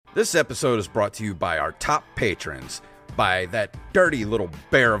This episode is brought to you by our top patrons, by that dirty little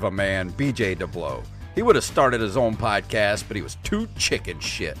bear of a man, BJ DeBlow. He would have started his own podcast, but he was too chicken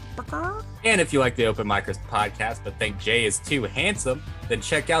shit. And if you like the Open Micers podcast, but think Jay is too handsome, then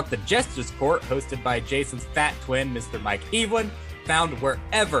check out the Jester's Court, hosted by Jason's fat twin, Mr. Mike Evelyn, found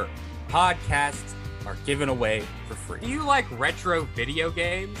wherever podcasts are given away for free. Do you like retro video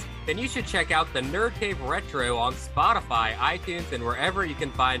games? Then you should check out the Nerd Cave Retro on Spotify, iTunes, and wherever you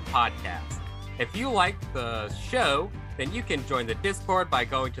can find podcasts. If you like the show, then you can join the Discord by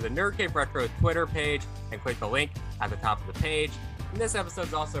going to the Nerd Cave Retro Twitter page and click the link at the top of the page. And this episode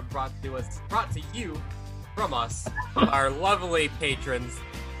is also brought to you from us, our lovely patrons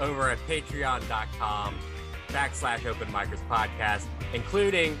over at patreon.com/Open Micers podcast,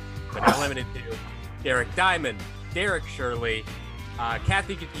 including, but not limited to, Derek Diamond, Derek Shirley,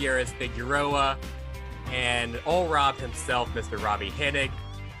 Kathy Gutierrez Figueroa, and old Rob himself, Mr. Robbie Hennig.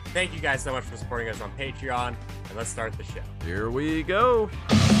 Thank you guys so much for supporting us on Patreon, and let's start the show. Here we go.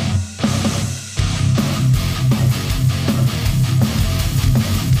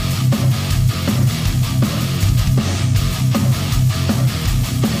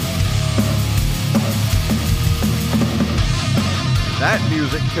 That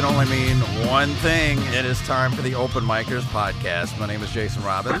music can only mean one thing. It is time for the Open Micers podcast. My name is Jason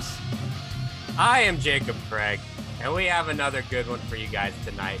Robbins. I am Jacob Craig, and we have another good one for you guys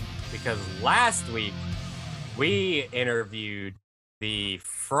tonight, because last week we interviewed the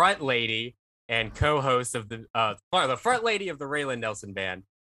front lady and co-host of the front lady of the Raylan Nelson Band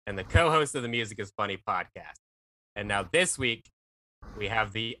and the co-host of the Music is Funny podcast. And now this week we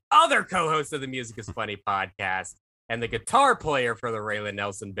have the other co-host of the Music is Funny podcast and the guitar player for the Raylan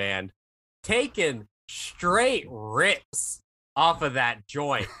Nelson Band, taking straight rips off of that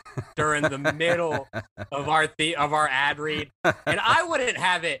joint during the middle of our ad read, and I wouldn't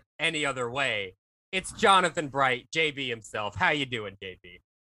have it any other way. It's Jonathan Bright, JB himself. How you doing, JB?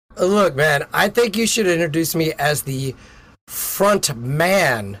 Look, man, I think you should introduce me as the front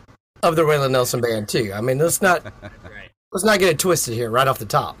man of the Raylan Nelson Band too. I mean, let's not get it twisted here right off the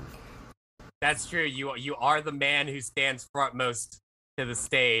top. That's true. You are the man who stands frontmost to the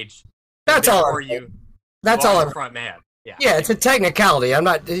stage. That's all. That's all. Front man. Yeah. Yeah, it's a technicality. I'm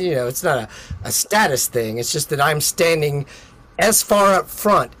not. It's not a status thing. It's just that I'm standing as far up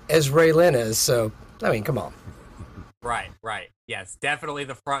front as Raylan is. So I mean, come on. Right. Yes, definitely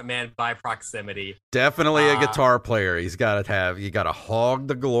the front man by proximity. Definitely a guitar player. You got to hog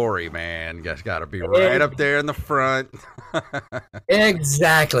the glory, man. You got to be right up there in the front.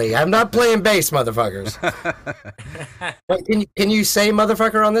 Exactly. I'm not playing bass, motherfuckers. But can you say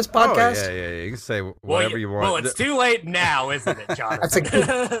motherfucker on this podcast? Oh, yeah. You can say whatever you want. Well, it's too late now, isn't it, Jonathan? That's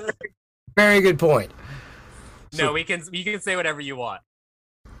a very good point. No, you can say whatever you want.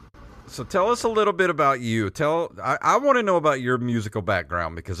 So tell us a little bit about you. I want to know about your musical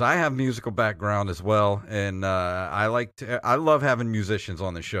background, because I have musical background as well, and I love having musicians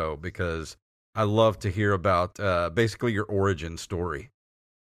on the show because I love to hear about basically your origin story.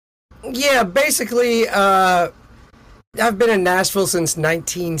 Yeah, basically, I've been in Nashville since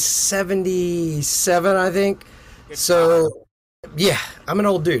 1977, I think. So, yeah, I'm an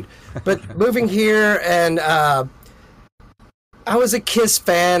old dude. But moving here, and I was a Kiss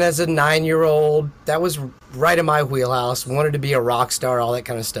fan as a 9-year-old. That was right in my wheelhouse. Wanted to be a rock star, all that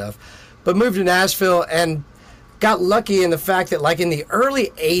kind of stuff. But moved to Nashville and got lucky in the fact that, like, in the early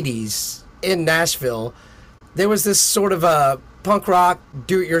 80s in Nashville, there was this sort of a punk rock,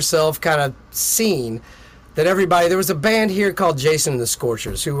 do-it-yourself kind of scene that there was a band here called Jason and the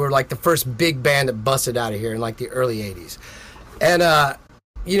Scorchers, who were, like, the first big band that busted out of here in, like, the early 80s. And,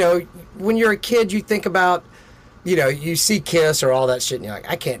 when you're a kid, you think about, you see Kiss or all that shit, and you're like,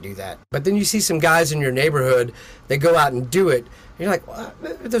 I can't do that. But then you see some guys in your neighborhood that go out and do it, and you're like, well,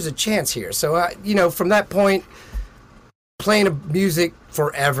 there's a chance here. So, from that point, playing music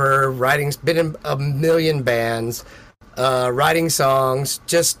forever, been in a million bands, writing songs,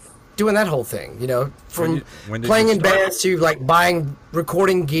 just doing that whole thing, from playing in bands to, like, buying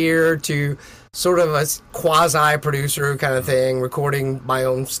recording gear to sort of a quasi-producer kind of thing, recording my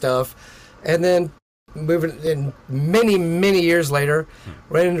own stuff, and then moving in many, many years later,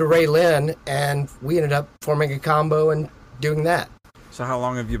 ran into Ray Lynn, and we ended up forming a combo and doing that. So how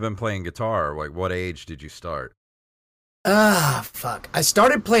long have you been playing guitar? Like, what age did you start? Fuck. I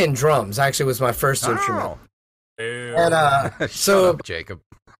started playing drums, actually, was my first instrument. And so up, Jacob.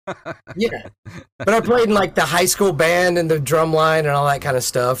 Yeah. But I played in, like, the high school band and the drum line and all that kind of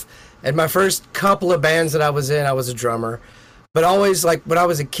stuff. And my first couple of bands that I was in, I was a drummer. But always, like, when I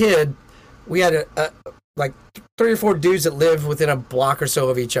was a kid, we had like 3 or 4 dudes that live within a block or so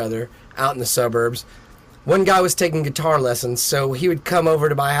of each other out in the suburbs. One guy was taking guitar lessons, so he would come over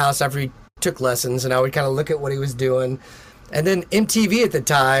to my house after he took lessons, and I would kind of look at what he was doing. And then MTV at the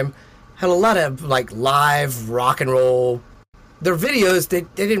time had a lot of like live rock and roll. Their videos, they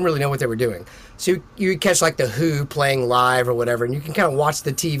didn't really know what they were doing. So you would catch like the Who playing live or whatever, and you can kind of watch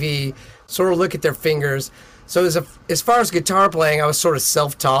the TV, sort of look at their fingers. So as far as guitar playing, I was sort of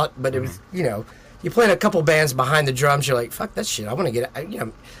self-taught, but it was, you know, you play in a couple bands behind the drums, you're like, fuck that shit, I want to get, you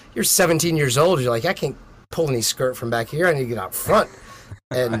know, you're 17 years old, you're like, I can't pull any skirt from back here, I need to get out front,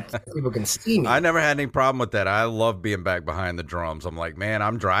 and people can see me. I never had any problem with that. I love being back behind the drums. I'm like, man,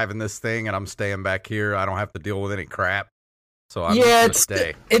 I'm driving this thing, and I'm staying back here. I don't have to deal with any crap. So I'm just gonna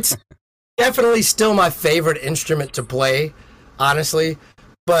stay. It's definitely still my favorite instrument to play, honestly.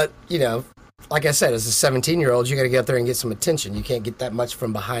 But, you know, like I said, as a 17-year-old, you got to get up there and get some attention. You can't get that much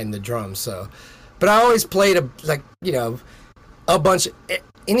from behind the drums. So, but I always played a bunch.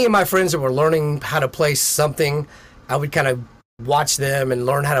 Any of my friends that were learning how to play something, I would kind of watch them and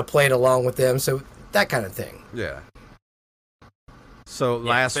learn how to play it along with them. So that kind of thing. Yeah. So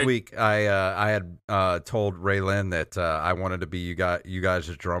last week I had told Raylan that I wanted to be you guys'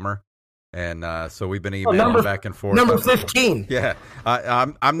 drummer, and so we've been emailing back and forth. Number 15. Yeah,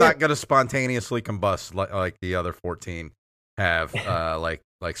 I'm not gonna spontaneously combust like the other 14 have,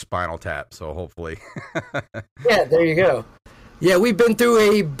 like Spinal Tap. So hopefully. Yeah, there you go. Yeah, we've been through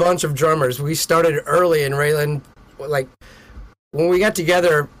a bunch of drummers. We started early, and Raylan, like when we got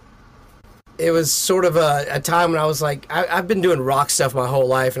together, it was sort of a time when I was like, I've been doing rock stuff my whole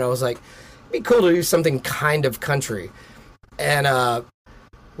life, and I was like, it'd be cool to do something kind of country. And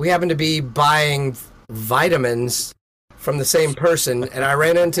we happened to be buying vitamins from the same person, and I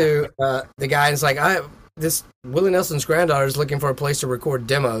ran into the guy, and it's like, this Willie Nelson's granddaughter is looking for a place to record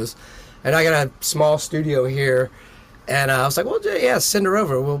demos, and I got a small studio here, and I was like, well, yeah, send her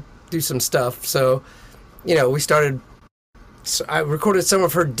over. We'll do some stuff. So, you know, we started. So I recorded some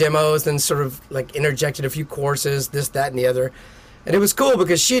of her demos, then sort of like interjected a few courses, this, that, and the other. And it was cool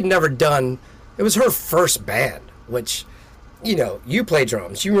because she had never done, it was her first band, which, you know, you play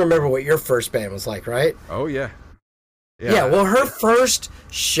drums. You remember what your first band was like, right? Oh, yeah. Yeah, well, her first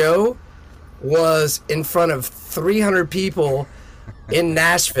show was in front of 300 people in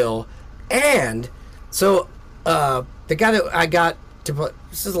Nashville. And so the guy that I got to play,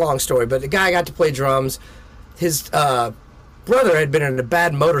 this is a long story, but the guy I got to play drums, his brother had been in a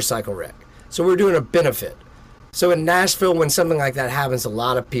bad motorcycle wreck, so we were doing a benefit. So in Nashville, when something like that happens, a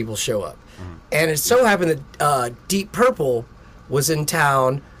lot of people show up. And it so happened that Deep Purple was in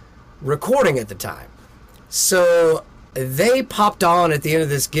town recording at the time, so they popped on at the end of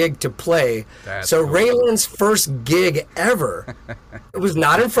this gig to play. So cool. Raylan's first gig ever, it was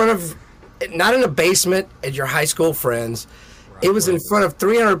not in a basement at your high school friends. It was in front of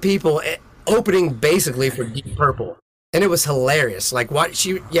 300 people, opening basically for Deep Purple. And it was hilarious. Like,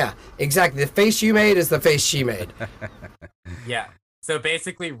 yeah, exactly. The face you made is the face she made. Yeah. So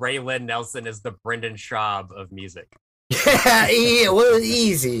basically, Raylan Nelson is the Brendan Schaub of music. Yeah, well,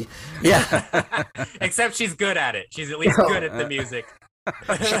 easy. Yeah. Except she's good at it. She's at least good at the music.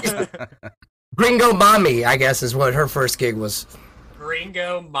 Gringo Mommy, I guess, is what her first gig was.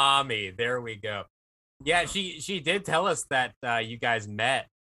 Gringo Mommy. There we go. Yeah, she did tell us that you guys met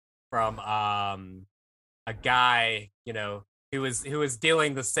from a guy, you know, who was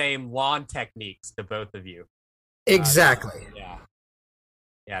dealing the same lawn techniques to both of you. Exactly.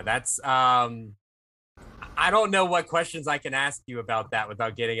 Yeah, that's I don't know what questions I can ask you about that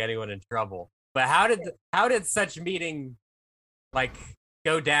without getting anyone in trouble. But how did such meeting like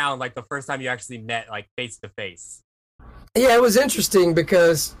go down, like the first time you actually met, like face to face? Yeah, it was interesting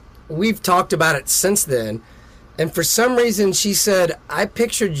because we've talked about it since then, and for some reason she said, I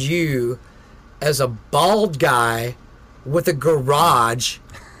pictured you as a bald guy with a garage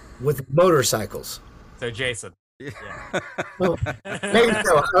with motorcycles. So Jason. Yeah. Well, maybe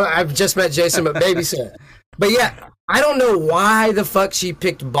so. I've just met Jason, but maybe so. But yeah, I don't know why the fuck she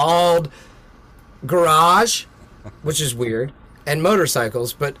picked bald, garage, which is weird, and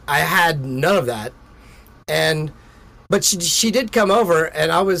motorcycles, but I had none of that. But she did come over,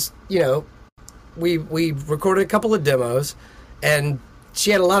 and I was, you know, we recorded a couple of demos, and she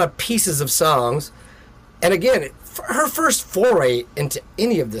had a lot of pieces of songs. And again, her first foray into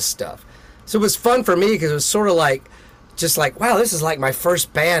any of this stuff. So it was fun for me because it was sort of like, just like, wow, this is like my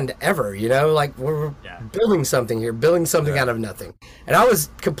first band ever, you know? Like, we're building something here, building something out of nothing. And I was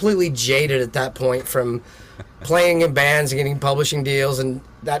completely jaded at that point from playing in bands and getting publishing deals and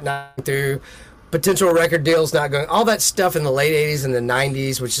that night through. potential record deals not going, all that stuff in the late 80s and the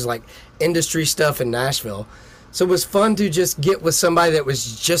 90s, which is like industry stuff in Nashville. So it was fun to just get with somebody that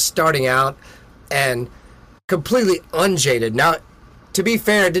was just starting out and completely unjaded. Now, to be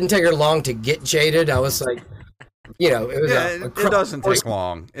fair, it didn't take her long to get jaded. I was like, it was it doesn't take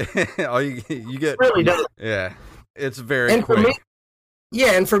long. you get, it really does. Yeah, it's very quick.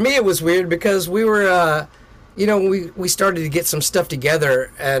 And for me, it was weird because we were, we started to get some stuff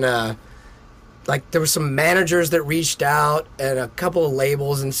together, and like there were some managers that reached out and a couple of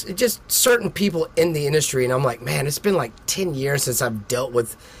labels and just certain people in the industry. And I'm like, man, it's been like 10 years since I've dealt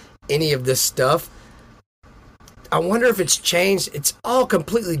with any of this stuff. I wonder if it's changed. It's all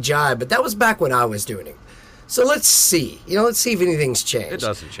completely jive, but that was back when I was doing it. So let's see. Let's see if anything's changed. It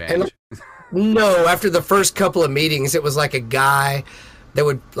doesn't change. No, after the first couple of meetings, it was like a guy that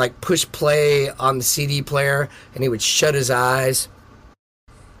would like push play on the CD player, and he would shut his eyes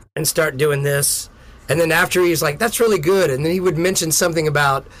and start doing this. And then after he's like, that's really good. And then he would mention something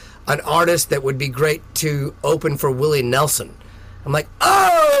about an artist that would be great to open for Willie Nelson. I'm like,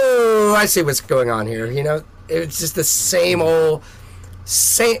 oh, I see what's going on here. It's just the same.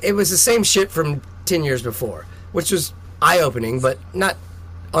 It was the same shit from 10 years before, which was eye-opening, but not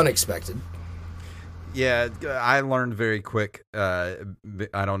unexpected. Yeah, I learned very quick. I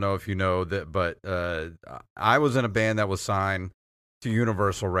don't know if you know that, but I was in a band that was signed to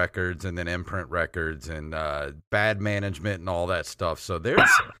Universal Records and then Imprint Records and bad management and all that stuff. So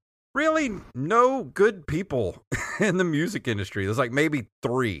there's really no good people in the music industry. There's like maybe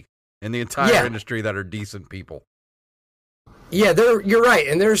 3 in the entire industry that are decent people. Yeah, you're right.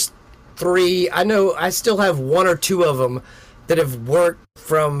 And there's 3. I know I still have 1 or 2 of them that have worked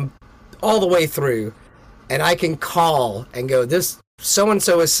from all the way through. And I can call and go, this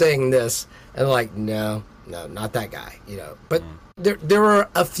so-and-so is saying this. And they're like, no, not that guy, But there were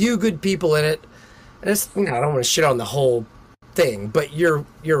a few good people in it. And it's, I don't want to shit on the whole thing, but you're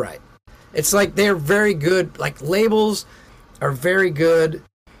right. It's like they're very good. Like labels are very good.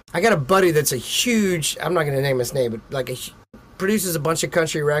 I got a buddy that's a huge, I'm not going to name his name, but like produces a bunch of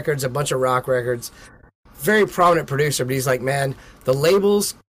country records, a bunch of rock records. Very prominent producer, but he's like, man, the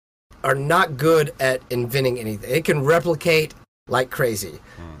labels are not good at inventing anything. They can replicate like crazy,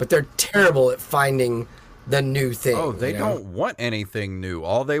 but they're terrible at finding the new thing. Oh, they don't want anything new.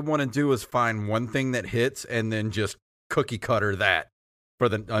 All they want to do is find one thing that hits and then just cookie cutter that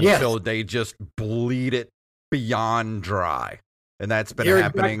until they just bleed it beyond dry. And that's been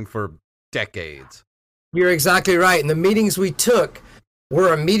happening for decades. You're exactly right. And the meetings we took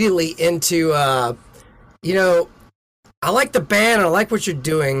were immediately into, I like the band and I like what you're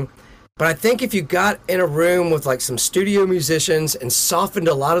doing, but I think if you got in a room with like some studio musicians and softened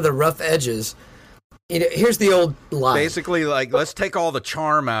a lot of the rough edges, here's the old line. Basically, like, let's take all the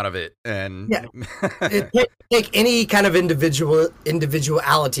charm out of it and take any kind of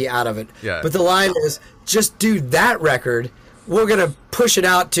individuality out of it. Yeah. But the line is, just do that record. We're going to push it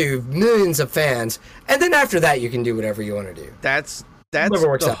out to millions of fans. And then after that, you can do whatever you want to do. That's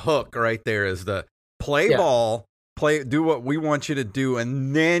the hook right there, is the play ball, do what we want you to do,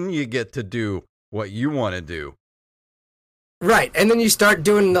 and then you get to do what you want to do. Right. And then you start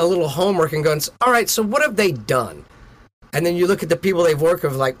doing a little homework and going, all right, so what have they done? And then you look at the people they've worked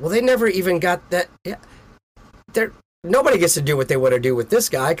with like, well, they never even got that. Yeah. Nobody gets to do what they want to do with this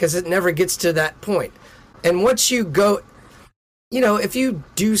guy because it never gets to that point. And once you go, if you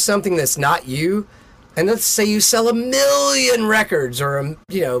do something that's not you, and let's say you sell 1 million records or,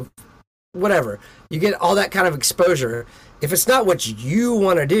 whatever, you get all that kind of exposure. If it's not what you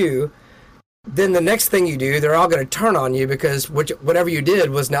want to do, then the next thing you do, they're all going to turn on you because whatever you did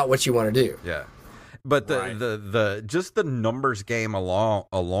was not what you want to do. Yeah. But the just the numbers game alone,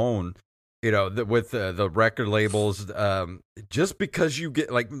 with the record labels, just because you get,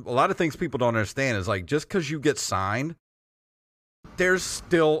 like, a lot of things people don't understand is, like, just because you get signed, there's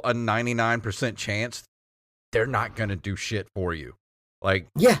still a 99% chance they're not going to do shit for you. Like,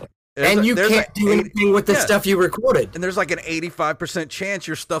 yeah. And you can't do anything with the stuff you recorded. And there's like an 85% chance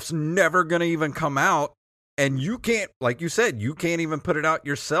your stuff's never going to even come out. And you can't, like you said, you can't even put it out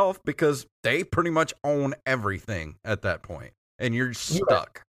yourself because they pretty much own everything at that point. And you're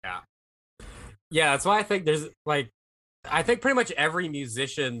stuck. Yeah. Yeah, that's why I think there's, like, I think pretty much every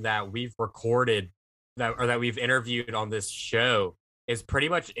musician that we've recorded that we've interviewed on this show is pretty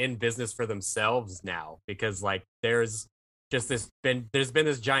much in business for themselves now, because, like, there's been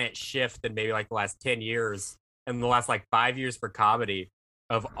this giant shift in maybe like the last 10 years and the last like 5 years for comedy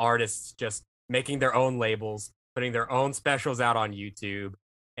of artists just making their own labels, putting their own specials out on YouTube,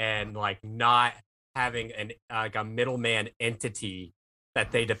 and like not having a middleman entity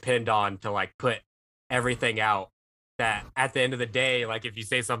that they depend on to like put everything out, that at the end of the day, like if you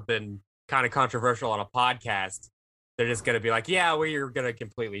say something kind of controversial on a podcast, they're just going to be like, yeah, we're going to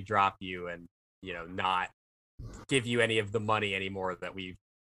completely drop you and, you know, not give you any of the money anymore that we've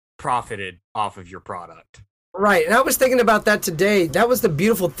profited off of your product. Right. And I was thinking about that today. That was the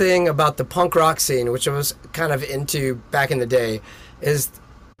beautiful thing about the punk rock scene, which I was kind of into back in the day, is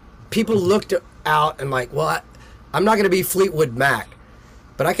people looked out and like, well, I'm not going to be Fleetwood Mac,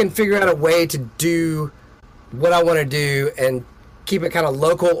 but I can figure out a way to do what I want to do and keep it kind of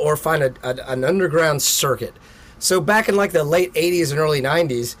local or find an underground circuit. So back in like the late 80s and early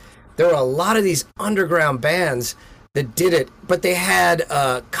 90s, there were a lot of these underground bands that did it, but they had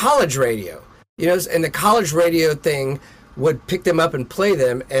college radio, you know, and the college radio thing would pick them up and play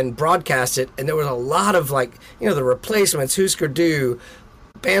them and broadcast it. And there was a lot of like, you know, the Replacements, Husker Du,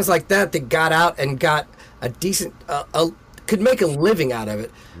 bands like that that got out and got a decent, could make a living out of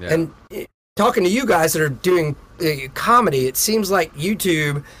it. Yeah. And talking to you guys that are doing comedy, it seems like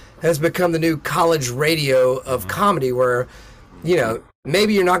YouTube has become the new college radio of comedy where, you know,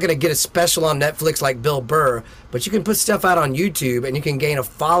 maybe you're not going to get a special on Netflix like Bill Burr, but you can put stuff out on YouTube and you can gain a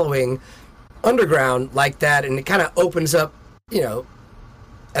following underground like that, and it kind of opens up, you know,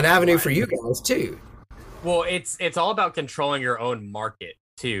 an avenue for you guys too. Well, it's all about controlling your own market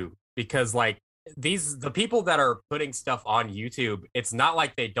too, because like the people that are putting stuff on YouTube, it's not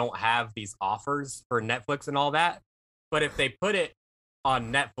like they don't have these offers for Netflix and all that, but if they put it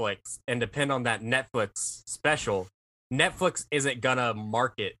on Netflix and depend on that Netflix special, Netflix isn't gonna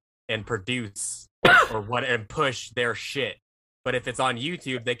market and produce and push their shit. But if it's on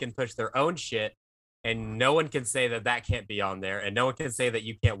YouTube, they can push their own shit, and no one can say that can't be on there, and no one can say that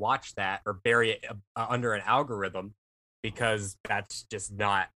you can't watch that or bury it under an algorithm, because that's just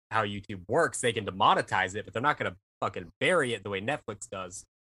not how YouTube works. They can demonetize it, but they're not gonna fucking bury it the way Netflix does.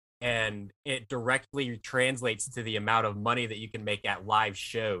 And it directly translates to the amount of money that you can make at live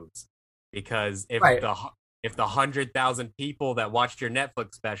shows, because if the 100,000 people that watched your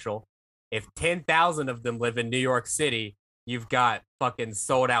Netflix special, if 10,000 of them live in New York City, you've got fucking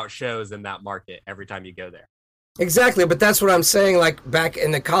sold out shows in that market every time you go there. Exactly, but that's what I'm saying. Like back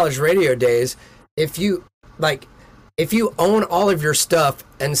in the college radio days, if you own all of your stuff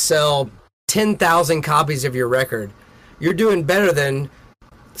and sell 10,000 copies of your record, you're doing better than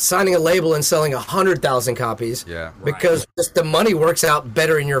signing a label and selling 100,000 copies. Yeah, because just the money works out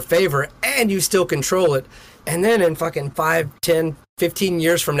better in your favor and you still control it. And then in fucking 5, 10, 15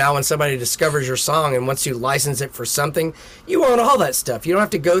 years from now, when somebody discovers your song and wants to license it for something, you own all that stuff. You don't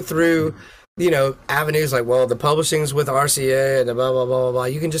have to go through, you know, avenues like, well, the publishing's with RCA and blah, blah, blah, blah, blah.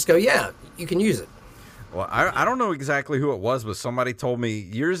 You can just go, yeah, you can use it. Well, I don't know exactly who it was, but somebody told me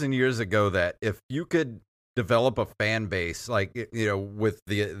years and years ago that if you could develop a fan base, like, you know,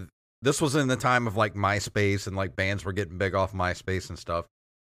 this was in the time of like MySpace and like bands were getting big off MySpace and stuff.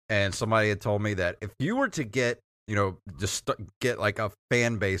 And somebody had told me that if you were to get, you know, just get like a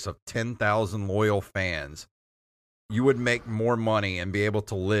fan base of 10,000 loyal fans, you would make more money and be able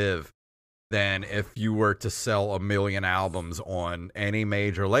to live than if you were to sell 1 million albums on any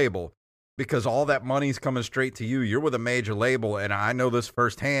major label, because all that money's coming straight to you. You're with a major label, and I know this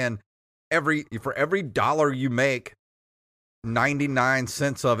firsthand. For every dollar you make, 99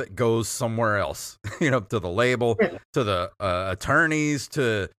 cents of it goes somewhere else, you know, to the label, to the attorneys,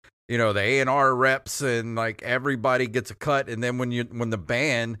 to, you know, the A&R reps, and like everybody gets a cut. And then when the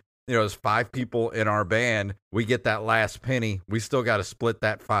band, you know, there's 5 people in our band, we get that last penny. We still got to split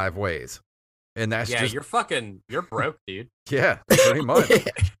that 5 ways. And that's you're broke, dude. Yeah, pretty much.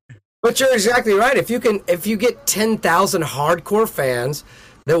 But you're exactly right. If you get 10,000 hardcore fans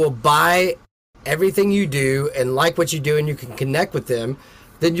that will buy everything you do and like what you do, and you can connect with them,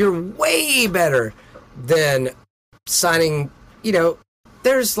 then you're way better than signing, you know,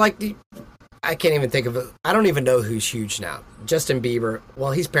 there's like, I can't even think of it. I don't even know who's huge now. Justin Bieber,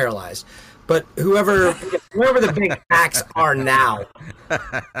 well, he's paralyzed. But whoever the big acts are now,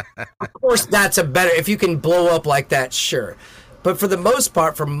 of course, that's a better, if you can blow up like that, sure. But for the most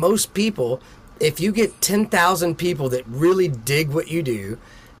part, for most people, if you get 10,000 people that really dig what you do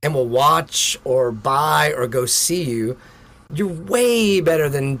and will watch or buy or go see you, you're way better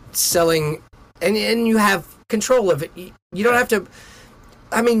than selling, and you have control of it. You don't have to,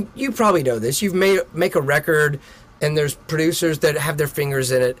 I mean, you probably know this. You've make a record, and there's producers that have their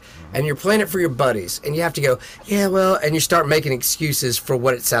fingers in it, and you're playing it for your buddies, and you have to go, yeah, well, and you start making excuses for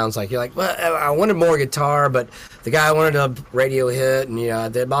what it sounds like. You're like, well, I wanted more guitar, but the guy wanted a radio hit, and, you know,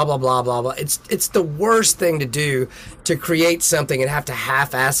 blah, blah, blah, blah, blah. It's the worst thing to do, to create something and have to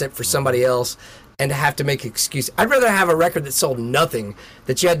half-ass it for somebody else, and to have to make excuses. I'd rather have a record that sold nothing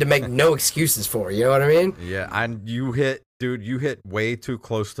that you had to make no excuses for. You know what I mean? Yeah, and you hit way too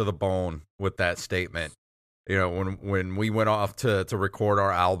close to the bone with that statement. You know, when we went off to record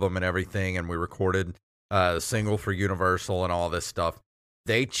our album and everything, and we recorded the single for Universal and all this stuff,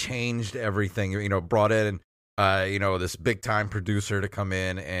 they changed everything. You know, brought in this big time producer to come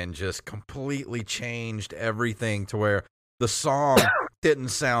in and just completely changed everything to where the song didn't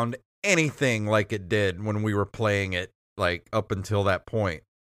sound anything like it did when we were playing it, like up until that point.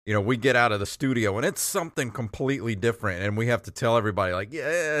 You know, we get out of the studio and it's something completely different, and we have to tell everybody, like,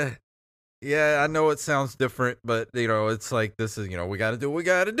 yeah, I know it sounds different, but, you know, it's like, this is, you know, we got to do what we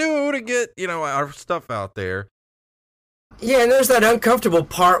got to do to get, you know, our stuff out there. Yeah, and there's that uncomfortable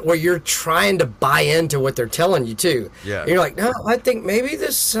part where you're trying to buy into what they're telling you, too. Yeah. And you're like, no, I think maybe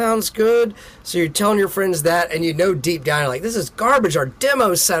this sounds good. So you're telling your friends that, and you know deep down, you're like, this is garbage. Our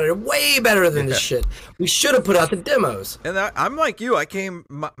demos sounded way better than this shit. We should have put out the demos. And I'm like you.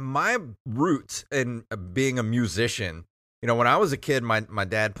 My roots in being a musician, you know, when I was a kid, my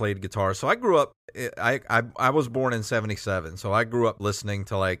dad played guitar. So I grew up, I was born in 77. So I grew up listening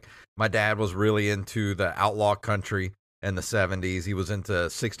to, like, my dad was really into the outlaw country in the 70s. He was into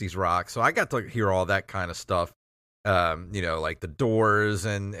 60s rock. So I got to hear all that kind of stuff, you know, like the Doors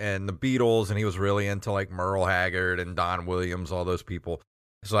and the Beatles. And he was really into, like, Merle Haggard and Don Williams, all those people.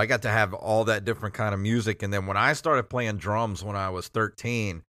 So I got to have all that different kind of music. And then when I started playing drums when I was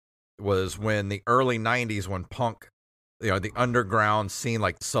 13 was when the early 90s, when punk, you know, the underground scene,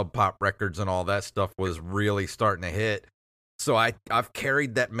 like Sub Pop Records and all that stuff was really starting to hit. So I've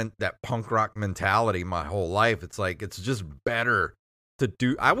carried that punk rock mentality my whole life. It's like, it's just better to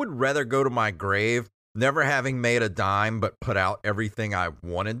do. I would rather go to my grave never having made a dime, but put out everything I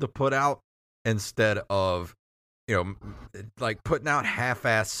wanted to put out, instead of, you know, like putting out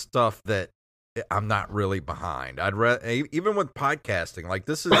half-ass stuff that I'm not really behind. I'd even with podcasting, like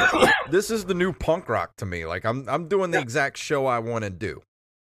this is the new punk rock to me. Like I'm doing the exact show I want to do.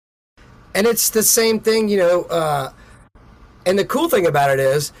 And it's the same thing, you know, and the cool thing about it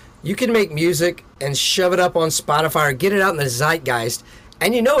is you can make music and shove it up on Spotify or get it out in the zeitgeist,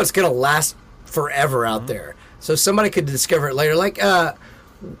 and you know it's going to last forever out there. So somebody could discover it later. Like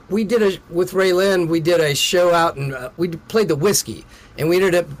we did with Ray Lynn, we did a show out and we played the Whiskey, and we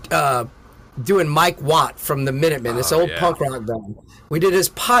ended up doing Mike Watt from the Minutemen, this old punk rock band. We did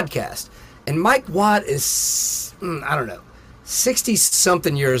his podcast, and Mike Watt is, I don't know,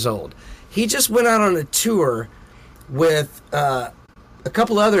 60-something years old. He just went out on a tour with a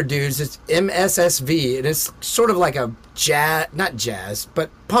couple other dudes. It's MSSV, and it's sort of like a jazz, not jazz, but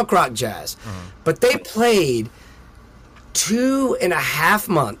punk rock jazz. But they played 2.5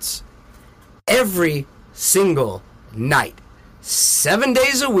 months every single night, 7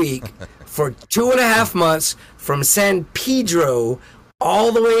 days a week for 2.5 months, from San Pedro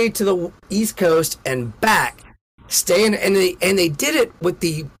all the way to the East Coast and back, staying, and they did it with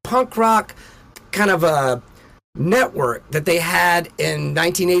the punk rock kind of a network that they had in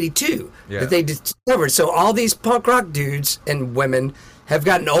 1982 that they discovered. So all these punk rock dudes and women have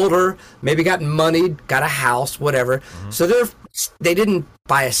gotten older, maybe gotten moneyed, got a house, whatever. So they didn't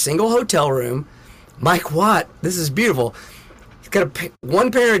buy a single hotel room. Mike Watt, this is beautiful. He's got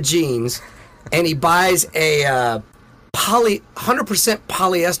one pair of jeans, and he buys a 100%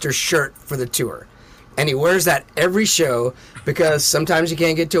 polyester shirt for the tour. And he wears that every show because sometimes you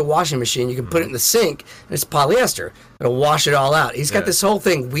can't get to a washing machine. You can put it in the sink, and it's polyester. It'll wash it all out. He's got this whole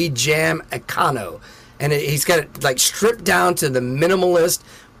thing, We Jam Econo. And he's got it like stripped down to the minimalist.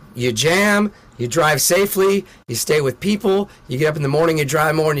 You jam, you drive safely, you stay with people, you get up in the morning, you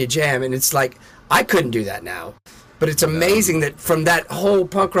drive more, and you jam. And it's like, I couldn't do that now. But it's amazing that from that whole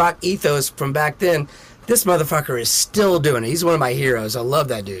punk rock ethos from back then, this motherfucker is still doing it. He's one of my heroes. I love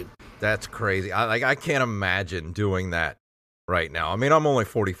that dude. That's crazy. I can't imagine doing that right now. I mean, I'm only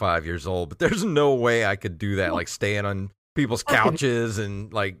 45 years old, but there's no way I could do that, like staying on people's couches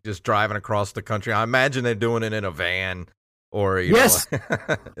and like just driving across the country. I imagine they're doing it in a van or, you know,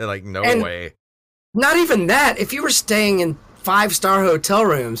 like no way. Not even that. If you were staying in 5-star hotel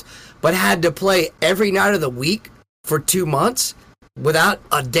rooms, but had to play every night of the week for 2 months without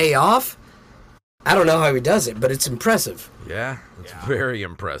a day off, I don't know how he does it, but it's impressive. Yeah, it's very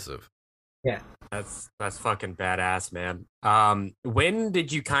impressive. Yeah. That's fucking badass, man. When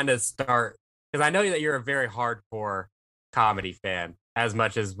did you kind of start? Because I know that you're a very hardcore comedy fan, as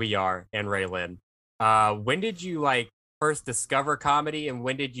much as we are, and Ray Lynn. When did you like first discover comedy, and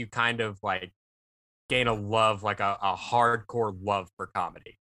when did you kind of like gain a love, like a hardcore love for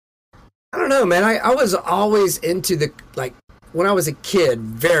comedy? I don't know, man. I was always into the, like, when I was a kid,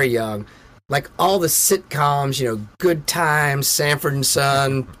 very young, like all the sitcoms, you know, Good Times, Sanford and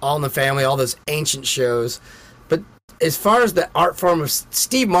Son, All in the Family, all those ancient shows. But as far as the art form of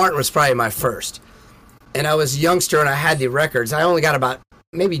Steve Martin was probably my first. And I was a youngster and I had the records. I only got about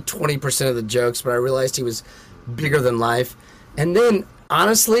maybe 20% of the jokes, but I realized he was bigger than life. And then,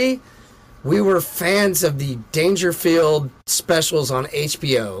 honestly, we were fans of the Dangerfield specials on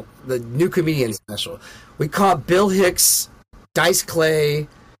HBO, the New Comedian special. We caught Bill Hicks, Dice Clay,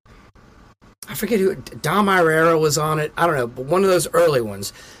 I forget who, Dom Irera was on it. I don't know, but one of those early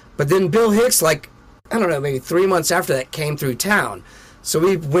ones. But then Bill Hicks, like, I don't know, maybe 3 months after that, came through town. So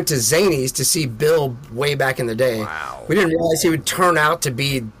we went to Zanies to see Bill way back in the day. Wow. We didn't realize he would turn out to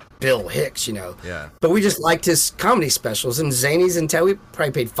be Bill Hicks, you know. Yeah. But we just liked his comedy specials. And Zanies in town, we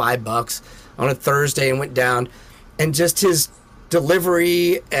probably paid $5 on a Thursday and went down. And just his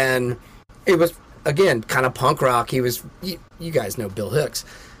delivery, and it was, again, kind of punk rock. He was, you guys know Bill Hicks.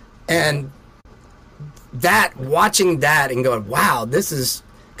 And that, watching that and going, wow, this is,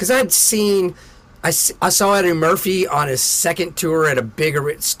 because I'd seen, I saw Eddie Murphy on his second tour at a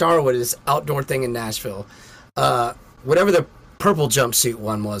bigger Starwood, this outdoor thing in Nashville. Whatever the purple jumpsuit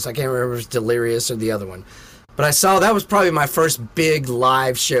one was, I can't remember if it was Delirious or the other one. But I saw, that was probably my first big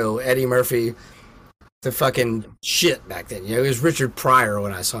live show, Eddie Murphy, the fucking shit back then. You know, it was Richard Pryor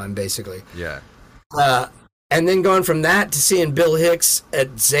when I saw him, basically. Yeah. And then going from that to seeing Bill Hicks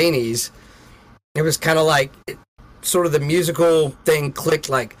at Zanies, it was kind of like, sort of the musical thing clicked,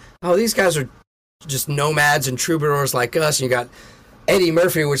 like, oh, these guys are just nomads and troubadours like us. And you got Eddie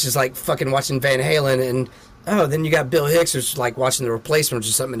Murphy, which is like fucking watching Van Halen, and oh, then you got Bill Hicks, which is like watching The Replacements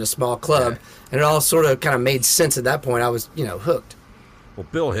or something in a small club. Yeah. And it all sort of kind of made sense at that point. I was, you know, hooked. Well,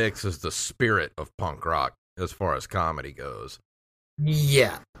 Bill Hicks is the spirit of punk rock as far as comedy goes.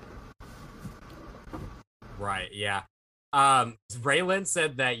 Yeah. Right, yeah. Raylan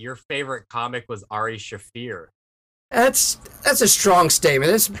said that your favorite comic was Ari Shaffir. That's a strong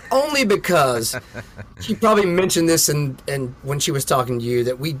statement. It's only because she probably mentioned this and when she was talking to you,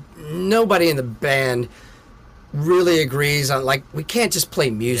 that nobody in the band really agrees on, like, we can't just play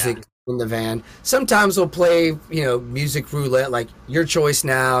music in the van. Sometimes we'll play, you know, music roulette, like your choice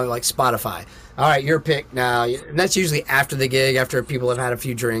now, like Spotify. All right, your pick now. And that's usually after the gig, after people have had a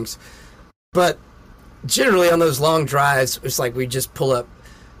few drinks. But generally on those long drives, it's like we just pull up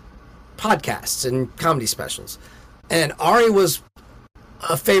podcasts and comedy specials. And Ari was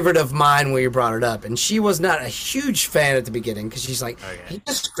a favorite of mine when you brought it up. And she was not a huge fan at the beginning because she's like, he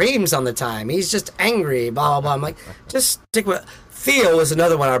just screams on the time. He's just angry, blah, blah, blah. I'm like, just stick with... Theo was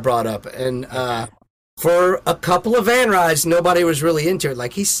another one I brought up. And for a couple of van rides, nobody was really into it.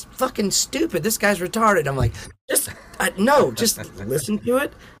 Like, he's fucking stupid. This guy's retarded. I'm like, just listen to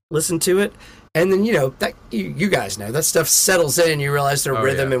it. Listen to it. And then, you know, that you guys know, that stuff settles in and you realize their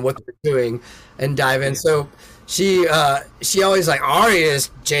rhythm and what they're doing and dive in. So she always, like, Ari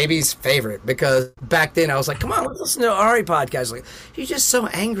is JB's favorite because back then I was like, come on, let's listen to Ari podcast. Like, he's just so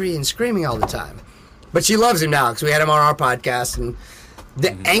angry and screaming all the time. But she loves him now because we had him on our podcast, and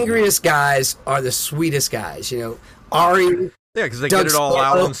the angriest guys are the sweetest guys. You know, Ari. Yeah, because they get it all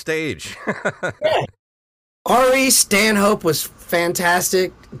out on stage. Yeah. Ari Stanhope was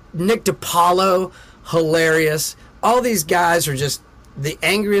fantastic. Nick DiPaolo, hilarious. All these guys are just the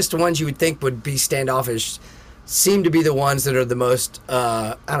angriest ones you would think would be standoffish. Seem to be the ones that are the most,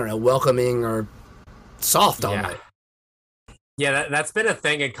 I don't know, welcoming or soft all night. Yeah, that's been a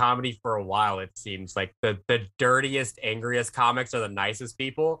thing in comedy for a while, it seems. Like, the dirtiest, angriest comics are the nicest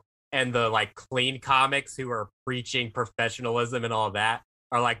people, and the, like, clean comics who are preaching professionalism and all that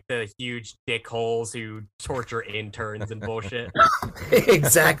are, like, the huge dickholes who torture interns and bullshit.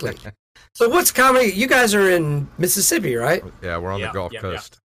 Exactly. So what's comedy? You guys are in Mississippi, right? Yeah, we're on the Gulf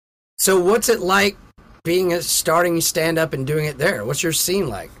Coast. So what's it like being starting stand-up and doing it there? What's your scene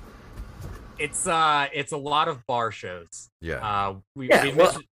like? It's a lot of bar shows. Yeah.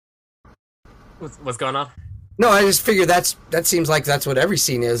 What's going on? No, I just figured that seems like that's what every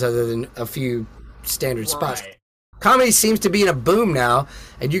scene is, other than a few standard spots. Comedy seems to be in a boom now,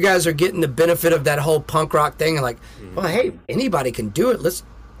 and you guys are getting the benefit of that whole punk rock thing. And like, well, hey, anybody can do it. Let's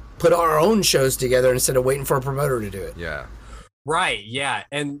put our own shows together instead of waiting for a promoter to do it. Yeah. Right. Yeah.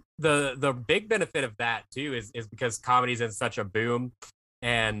 And the big benefit of that too is because comedy's in such a boom,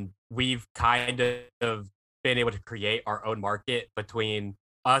 and we've kind of been able to create our own market between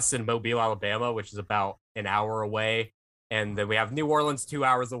us and Mobile, Alabama, which is about an hour away. And then we have New Orleans 2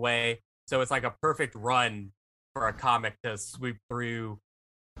 hours away. So it's like a perfect run for a comic to swoop through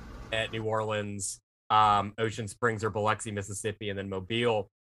at New Orleans, Ocean Springs or Biloxi, Mississippi, and then Mobile.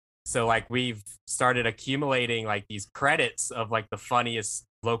 So like we've started accumulating like these credits of like the funniest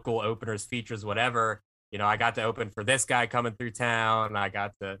local openers, features, whatever. You know, I got to open for this guy coming through town. I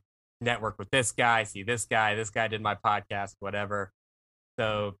got to network with this guy, see this guy. This guy did my podcast, whatever.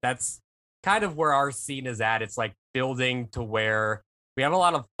 So that's kind of where our scene is at. It's like building to where we have a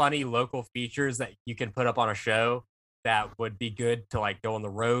lot of funny local features that you can put up on a show that would be good to like go on the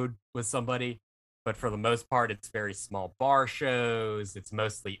road with somebody. But for the most part, it's very small bar shows. It's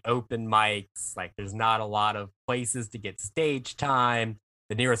mostly open mics. Like there's not a lot of places to get stage time.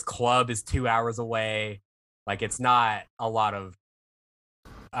 The nearest club is 2 hours away. Like it's not a lot of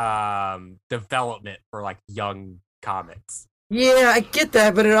development for like young comics. Yeah, I get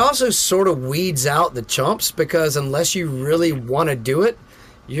that, but it also sort of weeds out the chumps because unless you really want to do it,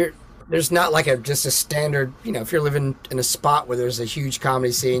 there's not like just a standard, you know, if you're living in a spot where there's a huge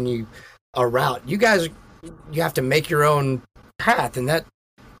comedy scene, a route. You guys, you have to make your own path, and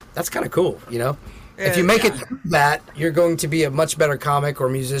that's kind of cool, you know? If you make it through that, you're going to be a much better comic or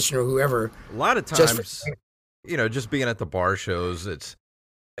musician or whoever. A lot of times, you know, just being at the bar shows, it's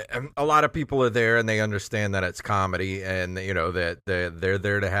a lot of people are there and they understand that it's comedy and, you know, that they're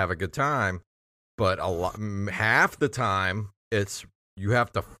there to have a good time. But half the time, it's you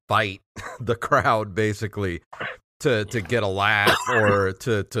have to fight the crowd basically to get a laugh or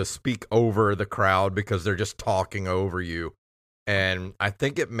to speak over the crowd because they're just talking over you. And I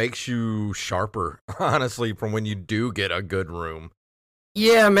think it makes you sharper, honestly, from when you do get a good room.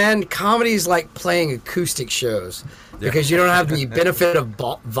 Yeah, man, comedy is like playing acoustic shows because you don't have the benefit of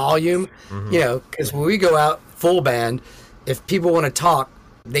volume, you know, because when we go out full band, if people want to talk,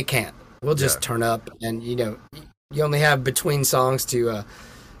 they can't. We'll just turn up and, you know, you only have between songs to,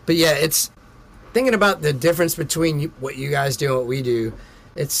 but yeah, it's thinking about the difference between what you guys do and what we do.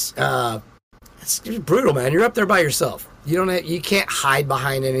 It's brutal, man. You're up there by yourself. You can't hide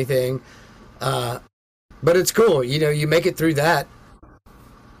behind anything, but it's cool. You know, you make it through that.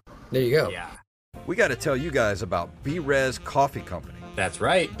 There you go. Yeah. We got to tell you guys about B-Res Coffee Company. That's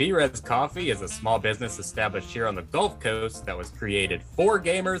right. B-Res Coffee is a small business established here on the Gulf Coast that was created for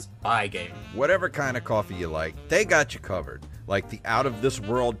gamers by gamers. Whatever kind of coffee you like, they got you covered. Like the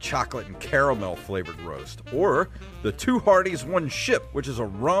out-of-this-world chocolate and caramel flavored roast, or the Two Hearties One Ship, which is a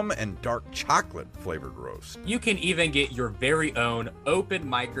rum and dark chocolate flavored roast. You can even get your very own Open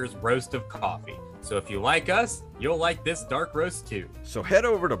Micers roast of coffee. So if you like us, you'll like this dark roast too. So head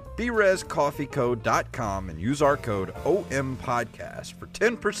over to brescoffeeco.com and use our code OMPodcast for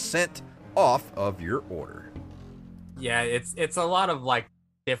 10% off of your order. Yeah, it's a lot of like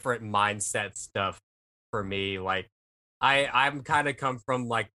different mindset stuff for me. Like I'm kind of come from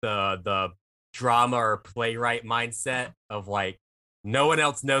like the drama or playwright mindset of like no one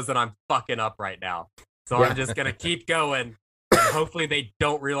else knows that I'm fucking up right now. So I'm just gonna keep going and hopefully they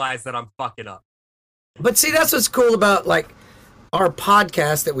don't realize that I'm fucking up. But see, that's what's cool about like our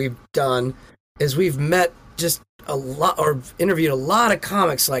podcast that we've done is we've met just a lot or interviewed a lot of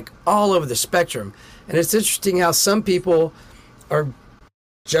comics like all over the spectrum. And it's interesting how some people are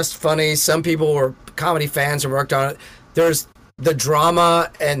just funny. Some people were comedy fans and worked on it. There's the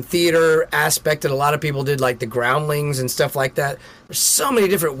drama and theater aspect that a lot of people did, like the Groundlings and stuff like that. There's so many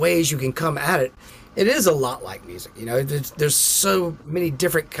different ways you can come at it. It is a lot like music, you know. There's so many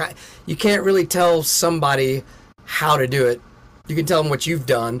different kinds. You can't really tell somebody how to do it. You can tell them what you've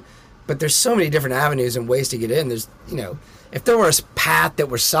done, but there's so many different avenues and ways to get in. There's, you know, if there were a path that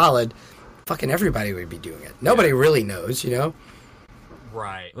were solid, fucking everybody would be doing it. Nobody really knows, you know.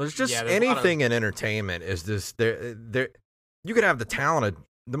 Right. There's just anything in entertainment is this. There. You could have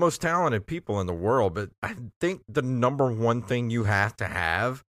the most talented people in the world, but I think the number one thing you have to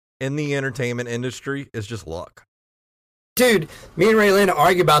have in the entertainment industry is just luck. Dude, me and Raylene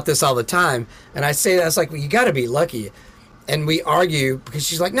argue about this all the time, and I say that's like, well, you got to be lucky. And we argue because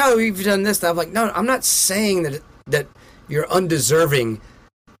she's like, no, you've done this stuff. I'm like, no, I'm not saying that you're undeserving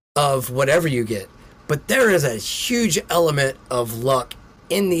of whatever you get, but there is a huge element of luck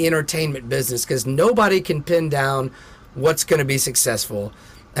in the entertainment business because nobody can pin down what's going to be successful.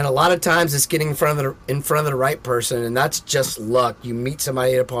 And a lot of times it's getting in front of the right person, and that's just luck. You meet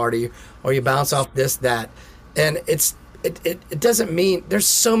somebody at a party, or you bounce off this, that, and it doesn't mean there's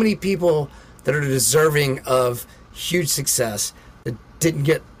so many people that are deserving of huge success that didn't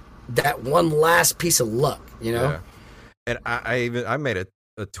get that one last piece of luck, you know. Yeah. And I made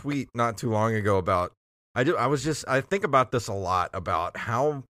a tweet not too long ago about I think about this a lot about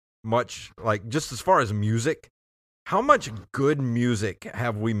how much, like, just as far as music. How much good music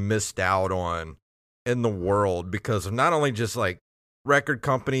have we missed out on in the world because of not only just like record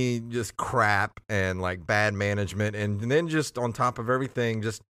company just crap and like bad management, and then just on top of everything,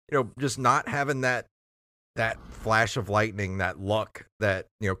 just, you know, just not having that that flash of lightning, that luck that,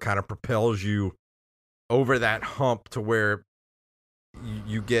 kind of propels you over that hump to where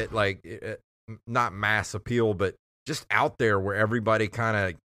you get like not mass appeal, but just out there where everybody kind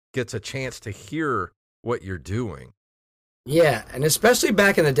of gets a chance to hear what you're doing. Yeah, and especially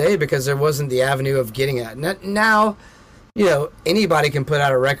back in the day, because there wasn't the avenue of getting it. Now, anybody can put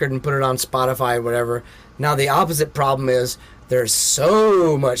out a record and put it on Spotify or whatever. Now, the opposite problem is there's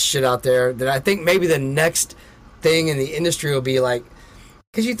so much shit out there that I think maybe the next thing in the industry will be like,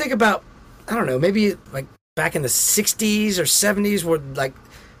 because you think about, I don't know, maybe like back in the 60s or 70s where like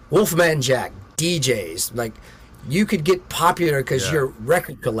Wolfman Jack, DJs, like you could get popular because your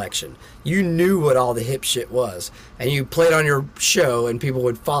record collection, you knew what all the hip shit was, and you played on your show and people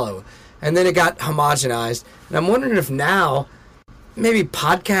would follow. And then it got homogenized. And I'm wondering if now, maybe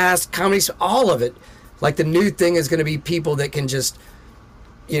podcasts, comedies, all of it, like the new thing is going to be people that can just,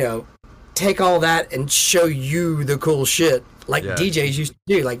 take all that and show you the cool shit like DJs used to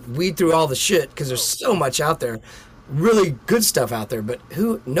do. Like weed through all the shit because there's so much out there. Really good stuff out there, but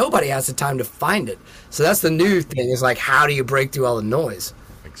nobody has the time to find it. So that's the new thing, is like, how do you break through all the noise?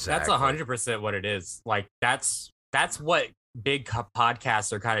 Exactly. That's 100% what it is. Like that's what big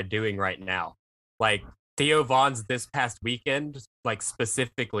podcasts are kind of doing right now. Like Theo Vaughn's this past weekend, like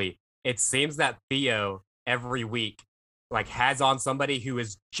specifically, it seems that Theo every week like has on somebody who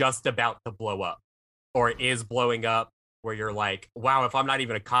is just about to blow up or is blowing up, where you're like, wow, if I'm not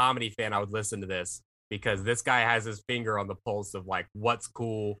even a comedy fan, I would listen to this. Because this guy has his finger on the pulse of like what's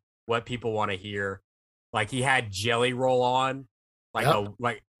cool, what people want to hear. Like he had Jelly Roll on,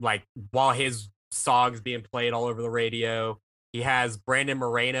 like while his songs being played all over the radio. He has Brandon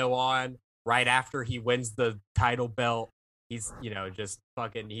Moreno on right after he wins the title belt. He's just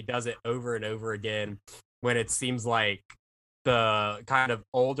fucking. He does it over and over again. When it seems like the kind of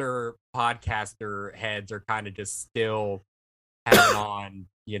older podcaster heads are kind of just still having on,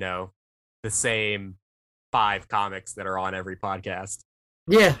 the same 5 comics that are on every podcast.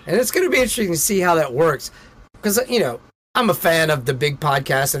 Yeah, and it's going to be interesting to see how that works. Because, I'm a fan of the big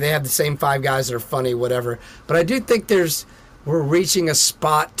podcasts, and they have the same 5 guys that are funny, whatever. But I do think we're reaching a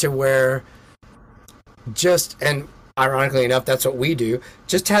spot to where and ironically enough, that's what we do,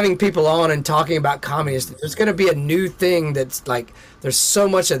 just having people on and talking about comedy, there's going to be a new thing that's like, there's so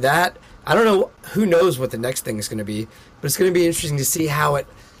much of that. I don't know, who knows what the next thing is going to be, but it's going to be interesting to see how it,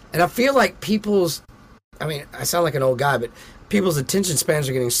 and I feel like I sound like an old guy, but people's attention spans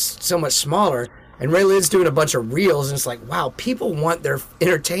are getting so much smaller. And Ray Lynn's doing a bunch of reels, and it's like, wow, people want their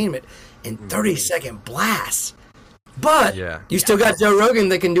entertainment in 30-second blasts. But you still got Joe Rogan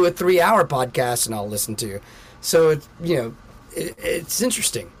that can do a 3-hour podcast, and I'll listen to. So it's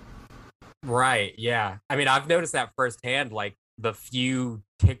interesting. Right? Yeah. I mean, I've noticed that firsthand. Like the few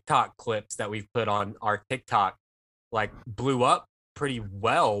TikTok clips that we've put on our TikTok, like blew up pretty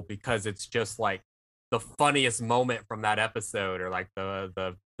well because it's just like the funniest moment from that episode, or like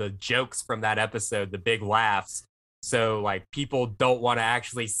the jokes from that episode, the big laughs. So like people don't want to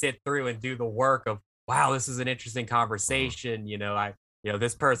actually sit through and do the work of, wow, this is an interesting conversation.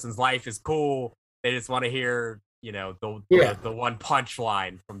 This person's life is cool. They just want to hear, the one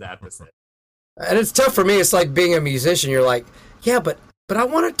punchline from the episode. And it's tough for me. It's like being a musician. You're like, yeah, but I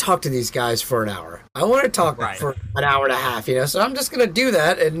want to talk to these guys for an hour. I want to talk for an hour and a half, so I'm just going to do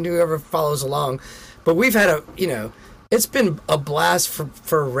that, and whoever follows along. But we've had it's been a blast for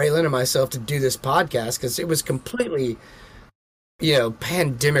Raylan and myself to do this podcast, because it was completely,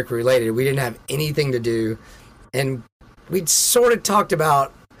 pandemic related. We didn't have anything to do, and we'd sort of talked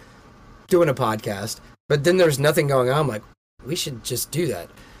about doing a podcast, but then there's nothing going on. I'm like, we should just do that.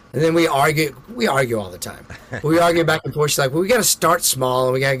 And then we argue all the time. We argue back and forth. She's like, well, we got to start small,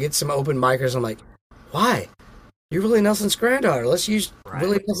 and we got to get some open micers. I'm like, why? You're Willie Nelson's granddaughter. Let's use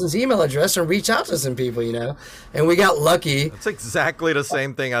Willie Nelson's email address and reach out to some people, And we got lucky. That's exactly the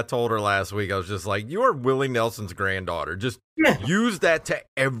same thing I told her last week. I was just like, you are Willie Nelson's granddaughter. Just use that to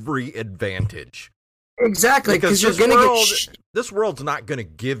every advantage. Exactly, because you're going to get this world's not going to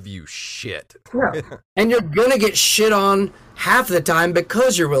give you shit. Yeah. And you're going to get shit on half the time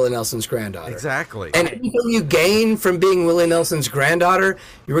because you're Willie Nelson's granddaughter. Exactly. And anything you gain from being Willie Nelson's granddaughter,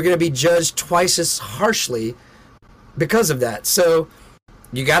 you're going to be judged twice as harshly because of that. So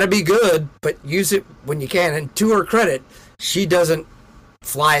you got to be good, but use it when you can. And to her credit, she doesn't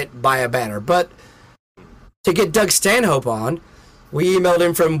fly it by a banner. But to get Doug Stanhope on, we emailed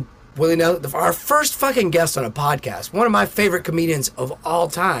him from Willie Nelson, our first fucking guest on a podcast, one of my favorite comedians of all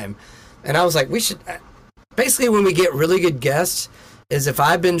time. And I was like, we should, basically when we get really good guests, is if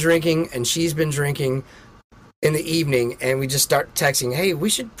I've been drinking and she's been drinking in the evening, and we just start texting, hey, we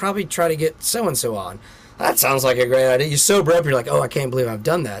should probably try to get so-and-so on. that sounds like a great idea. You sober up, you're like, oh, I can't believe I've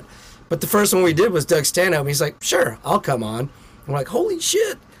done that. But the first one we did was Doug Stanhope. He's like, sure, I'll come on. I'm like, holy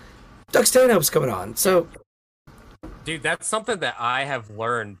shit, Doug Stanhope's coming on. So, dude, that's something that I have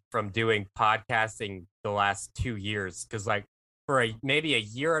learned from doing podcasting the last 2 years. Because like for maybe a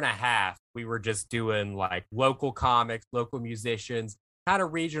year and a half, we were just doing like local comics, local musicians, kind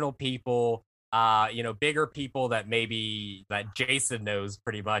of regional people. Bigger people that maybe that Jason knows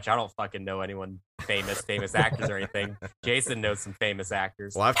pretty much. I don't fucking know anyone famous actors or anything. Jason knows some famous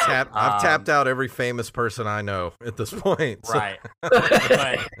actors. Well, I've tapped out every famous person I know at this point. So. Right.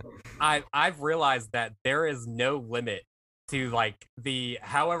 But I've realized that there is no limit to like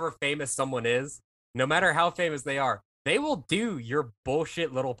however famous someone is, no matter how famous they are, they will do your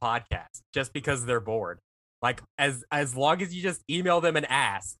bullshit little podcast just because they're bored. Like as long as you just email them and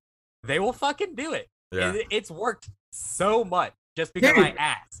ask, they will fucking do it. Yeah. It's worked so much just because I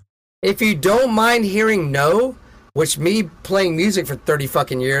asked. If you don't mind hearing no, which me playing music for 30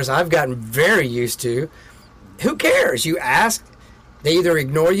 fucking years, I've gotten very used to, who cares? You ask, they either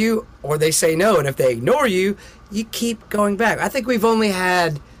ignore you or they say no. And if they ignore you, you keep going back. I think we've only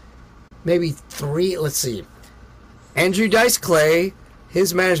had maybe 3, let's see. Andrew Dice Clay,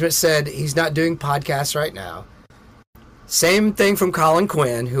 his management said he's not doing podcasts right now. Same thing from Colin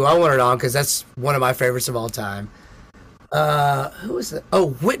Quinn, who I wanted on because that's one of my favorites of all time. Who was that? Oh,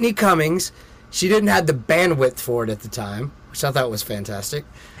 Whitney Cummings. She didn't have the bandwidth for it at the time, which I thought was fantastic,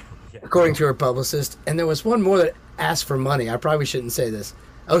 according to her publicist. And there was one more that asked for money. I probably shouldn't say this.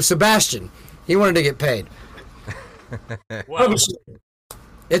 Oh, Sebastian. He wanted to get paid. Well,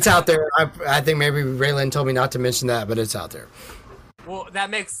 it's out there. I think maybe Raylan told me not to mention that, but it's out there. Well, that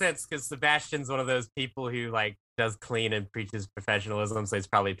makes sense because Sebastian's one of those people who like does clean and preaches professionalism, so he's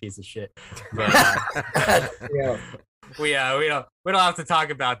probably a piece of shit. But Yeah. we don't have to talk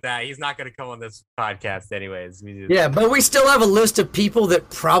about that. He's not going to come on this podcast anyways. Yeah, but we still have a list of people that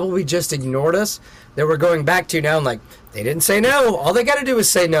probably just ignored us that we're going back to now. And like, they didn't say no. All they got to do is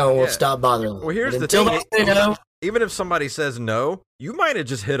say no, and we'll stop bothering them. Well, here's the Until thing. they say no, Even if somebody says no, you might have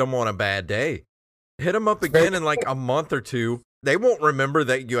just hit them on a bad day. Hit them up again in like a month or two. They won't remember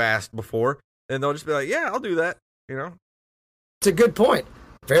that you asked before, and they'll just be like, yeah, I'll do that. You know? it's a good point.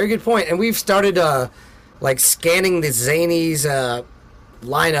 Very good point. And we've started like scanning the Zanies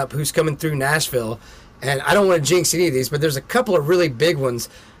lineup who's coming through Nashville. And I don't want to jinx any of these, but there's a couple of really big ones.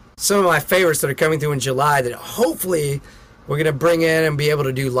 Some of my favorites that are coming through in July that hopefully we're going to bring in and be able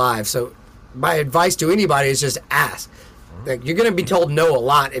to do live. So my advice to anybody is just ask. Like, you're going to be told no a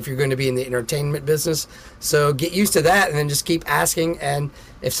lot if you're going to be in the entertainment business. So get used to that and then just keep asking. And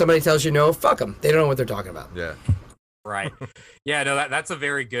if somebody tells you no, fuck them. They don't know what they're talking about. Yeah. Right. Yeah, no, that's a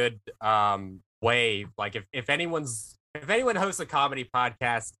very good way. Like if anyone hosts a comedy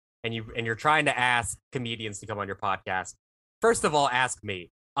podcast and you're trying to ask comedians to come on your podcast, first of all, ask me.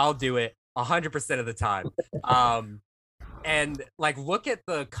 I'll do it 100% of the time. And like look at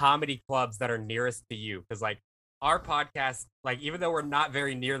the comedy clubs that are nearest to you, because like our podcast, like even though we're not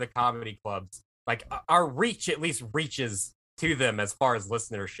very near the comedy clubs, like our reach at least reaches to them as far as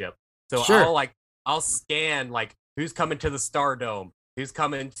listenership. So Sure. I'll scan like who's coming to the Stardome, who's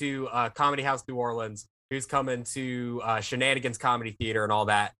coming to Comedy House New Orleans, who's coming to Shenanigans Comedy Theater and all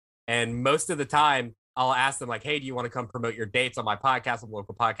that. And most of the time, I'll ask them like, hey, do you want to come promote your dates on my podcast, on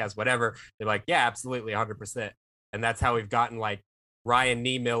local podcast, whatever? They're like, yeah, absolutely, 100%. And that's how we've gotten like Ryan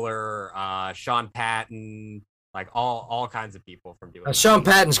Niemiller, Sean Patton, like all kinds of people from doing it. Sean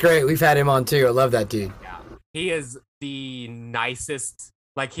Patton's great. We've had him on too. I love that dude. Yeah. He is the nicest.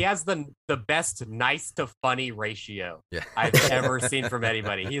 Like he has the best nice to funny ratio Yeah. I've ever seen from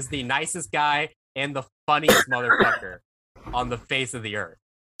anybody. He's the nicest guy and the funniest motherfucker on the face of the earth.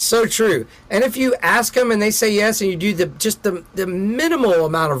 So true. And if you ask them and they say yes, and you do the minimal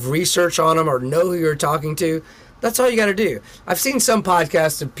amount of research on them or know who you're talking to, that's all you got to do. I've seen some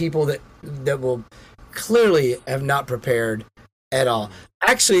podcasts of people that will clearly have not prepared at all.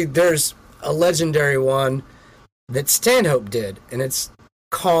 Actually, there's a legendary one that Stanhope did, and it's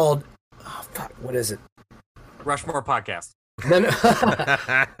called, oh, fuck, what is it? Rushmore podcast. Then,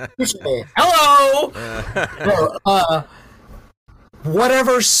 hello! No,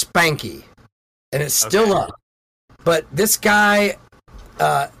 whatever Spanky. And it's still Okay. up. But this guy,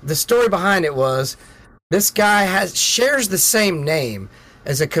 the story behind it was, this guy shares the same name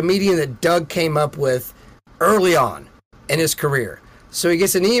as a comedian that Doug came up with early on in his career. So he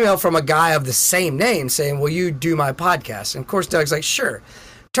gets an email from a guy of the same name saying, will you do my podcast? And of course, Doug's like, sure.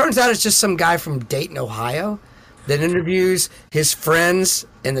 Turns out it's just some guy from Dayton, Ohio that interviews his friends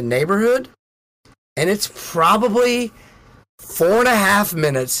in the neighborhood. And it's probably 4.5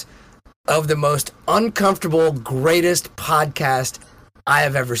 minutes of the most uncomfortable, greatest podcast I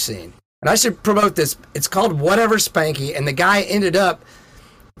have ever seen. And I should promote this. It's called Whatever Spanky, and the guy ended up,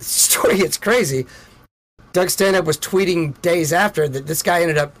 the story gets crazy. Doug Stanhope was tweeting days after that this guy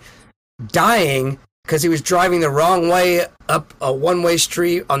ended up dying because he was driving the wrong way up a one-way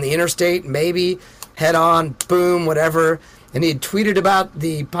street on the interstate, maybe head on, boom, whatever. And he had tweeted about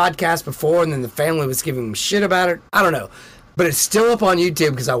the podcast before, and then the family was giving him shit about it. I don't know. But it's still up on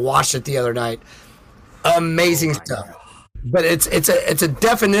YouTube because I watched it the other night. Amazing stuff. God. But it's a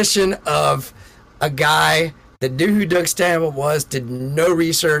definition of a guy that knew who Doug Stanhope was, did no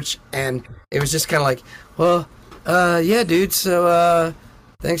research, and it was just kind of like, well, yeah, dude, so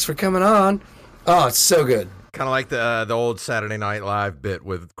thanks for coming on. Oh, it's so good. Kind of like the old Saturday Night Live bit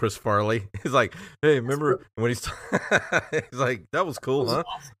with Chris Farley. He's like, hey, remember when he's like, that was cool, huh?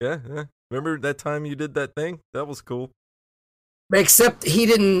 Yeah. Remember that time you did that thing? That was cool. Except he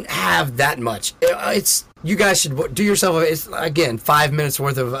didn't have that much. It's you guys should do yourself. It's again 5 minutes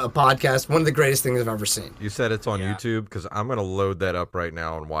worth of a podcast. One of the greatest things I've ever seen. You said it's on YouTube because I'm gonna load that up right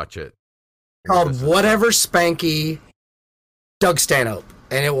now and watch it. Called Whatever Spanky, Doug Stanhope,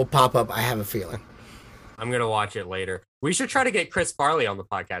 and it will pop up. I have a feeling. I'm gonna watch it later. We should try to get Chris Farley on the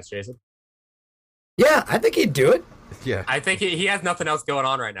podcast, Jason. Yeah, I think he'd do it. Yeah, I think he has nothing else going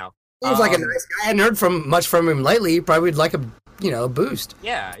on right now. Seems like a nice guy. I hadn't heard much from him lately. Probably would like a boost.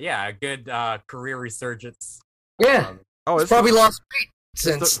 Yeah, a good career resurgence. Yeah. It's probably lost weight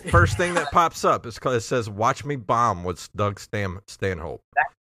since the first thing that pops up. It says "Watch Me Bomb" with Doug Stanhope.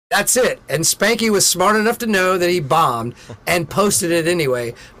 That's it. And Spanky was smart enough to know that he bombed and posted it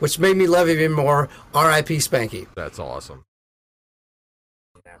anyway, which made me love him even more. R.I.P. Spanky. That's awesome.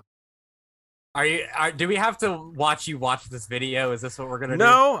 Do we have to watch this video? Is this what we're gonna do?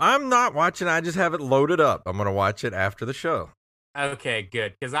 No, I'm not watching. I just have it loaded up. I'm gonna watch it after the show. Okay,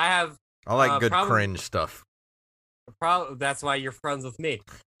 good. Because I like good cringe stuff. That's why you're friends with me.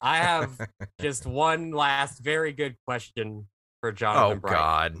 I have just one last very good question for Jonathan. Oh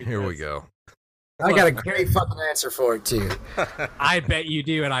God, here we go. I got a great fucking answer for it too. I bet you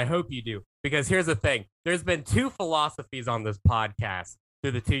do, and I hope you do. Because here's the thing: there's been two philosophies on this podcast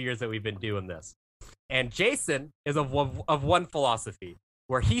through the 2 years that we've been doing this. And Jason is of one philosophy,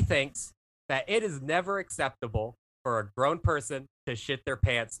 where he thinks that it is never acceptable for a grown person to shit their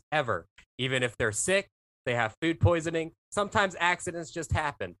pants ever. Even if they're sick, they have food poisoning, sometimes accidents just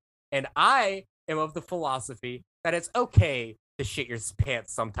happen. And I am of the philosophy that it's okay to shit your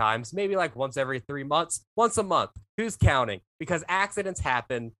pants sometimes, maybe like once every 3 months, once a month. Who's counting? Because accidents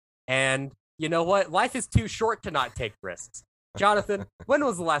happen, and you know what? Life is too short to not take risks. Jonathan, when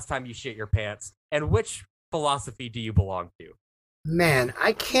was the last time you shit your pants, and which philosophy do you belong to? Man,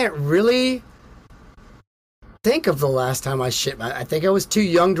 I can't really think of the last time I shit. I think I was too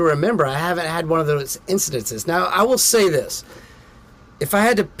young to remember. I haven't had one of those incidences. Now, I will say this. If I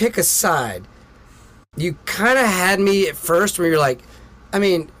had to pick a side, you kind of had me at first where you're like, I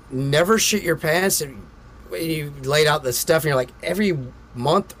mean, never shit your pants. And you laid out the stuff and you're like, every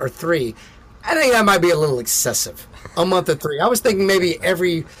month or 3. I think that might be a little excessive. A month or 3. I was thinking maybe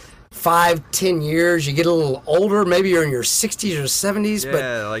every 5-10 years. You get a little older. Maybe you're in your 60s or 70s. Yeah,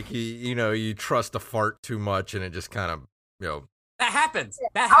 but like you trust a fart too much, and it just kind of that happens.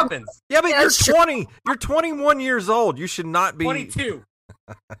 That happens. Yeah, but you're 20. You're 21 years old. You should not be 22.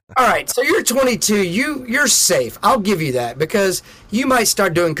 All right, so you're 22. You're safe. I'll give you that because you might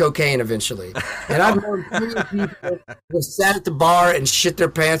start doing cocaine eventually. And I've known plenty of people who sat at the bar and shit their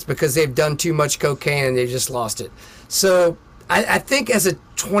pants because they've done too much cocaine and they just lost it. So I think as a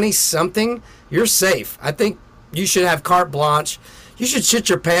 20-something, you're safe. I think you should have carte blanche. You should shit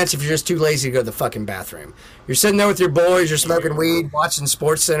your pants if you're just too lazy to go to the fucking bathroom. You're sitting there with your boys, you're smoking weed, watching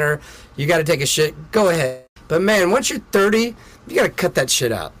Sports Center. You got to take a shit. Go ahead. But man, once you're 30, you got to cut that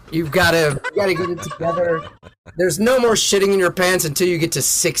shit out. You got to get it together. There's no more shitting in your pants until you get to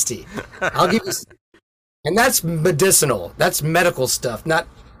 60. I'll give you, and that's medicinal. That's medical stuff, not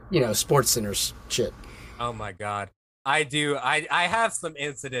Sports Center shit. Oh my God, I do. I have some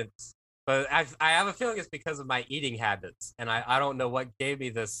incidents, but I have a feeling it's because of my eating habits, and I don't know what gave me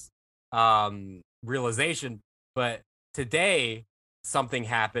this realization. But today something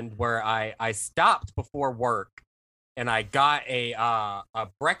happened where I stopped before work. And I got a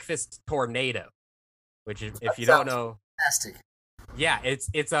breakfast tornado, which is, if you don't know, fantastic. Yeah,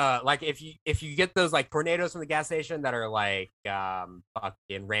 it's like if you get those like tornadoes from the gas station that are like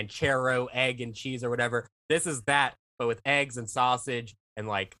fucking ranchero egg and cheese or whatever. This is that, but with eggs and sausage and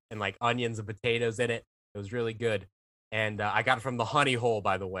like onions and potatoes in it. It was really good, and I got it from the Honey Hole,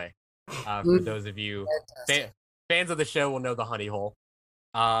 by the way. For those of you fans of the show will know the Honey Hole.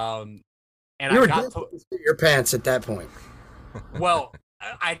 and You I were got desperate to shit your pants at that point. well,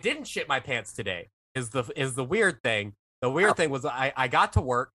 I didn't shit my pants today. Is the weird thing. The weird thing was I got to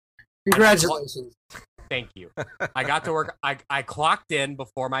work. Congratulations. Thank you. I got to work. I clocked in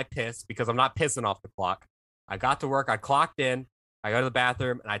before my piss because I'm not pissing off the clock. I got to work. I clocked in. I go to the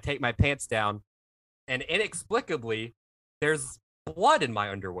bathroom and I take my pants down, and inexplicably, there's blood in my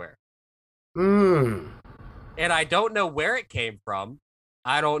underwear. Mm. And I don't know where it came from.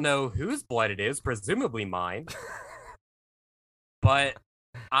 I don't know whose blood it is, presumably mine. But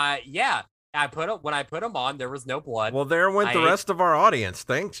I when I put them on, there was no blood. Well, there went the rest of our audience.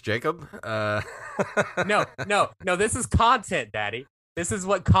 Thanks, Jacob. No. This is content, Daddy. This is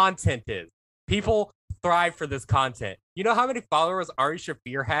what content is. People thrive for this content. You know how many followers Ari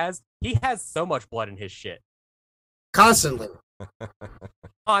Shaffir has? He has so much blood in his shit. Constantly.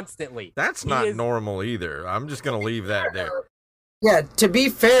 Constantly. That's not normal either. I'm just going to leave that there. Yeah, to be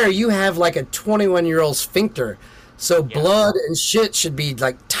fair, you have like a 21-year-old sphincter. So blood and shit should be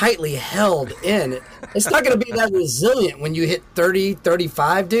like tightly held in. It's not going to be that resilient when you hit 30,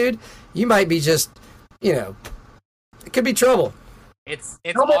 35, dude. You might be just, it could be trouble. It's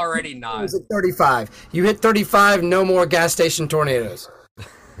already not. At 35. You hit 35, no more gas station tornadoes.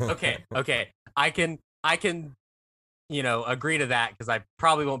 Okay. I can agree to that because I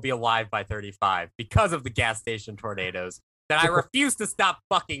probably won't be alive by 35 because of the gas station tornadoes that I refuse to stop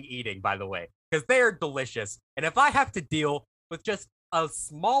fucking eating, by the way, because they are delicious. And if I have to deal with just a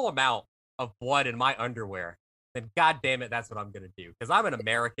small amount of blood in my underwear, then God damn it, that's what I'm going to do because I'm an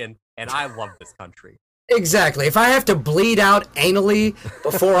American and I love this country. Exactly. If I have to bleed out anally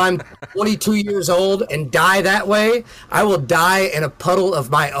before I'm 22 years old and die that way, I will die in a puddle of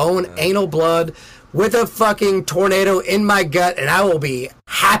my own anal blood with a fucking tornado in my gut, and I will be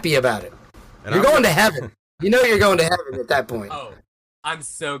happy about it. And you're going to heaven. You know you're going to heaven at that point. Oh, I'm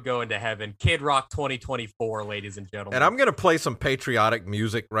so going to heaven. Kid Rock 2024, ladies and gentlemen. And I'm going to play some patriotic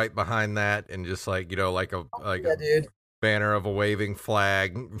music right behind that and just like a banner of a waving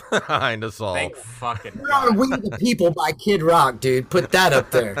flag behind us all. Thank fucking Put on We the People by Kid Rock, dude. Put that up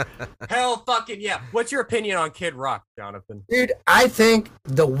there. Hell fucking yeah. What's your opinion on Kid Rock, Jonathan? Dude, I think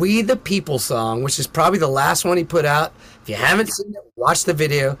the We the People song, which is probably the last one he put out, if you haven't seen it, watch the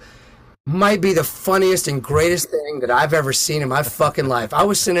video, might be the funniest and greatest thing that I've ever seen in my fucking life. I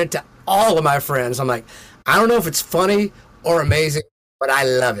was sending it to all of my friends. I'm like, I don't know if it's funny or amazing, but I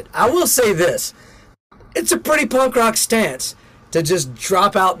love it. I will say this. It's a pretty punk rock stance to just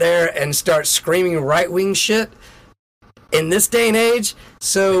drop out there and start screaming right-wing shit in this day and age.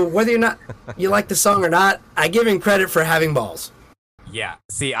 So whether or not you like the song or not, I give him credit for having balls. Yeah.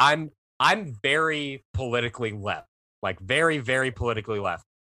 See, I'm very politically left. Like very, very politically left.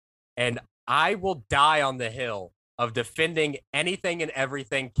 And I will die on the hill of defending anything and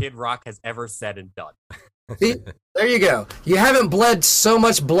everything Kid Rock has ever said and done. See, there you go. You haven't bled so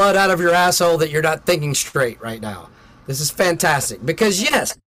much blood out of your asshole that you're not thinking straight right now. This is fantastic. Because,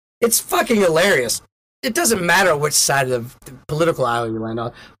 yes, it's fucking hilarious. It doesn't matter which side of the political aisle you land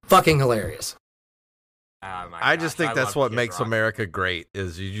on. Fucking hilarious. I just think that's what makes America great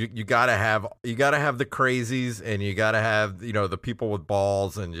is you gotta have the crazies and you gotta have the people with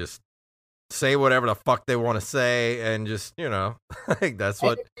balls and just say whatever the fuck they want to say and just I think that's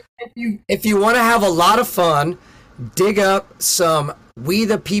what. If you want to have a lot of fun, dig up some We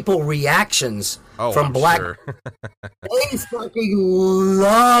the People reactions from Black. Sure. They fucking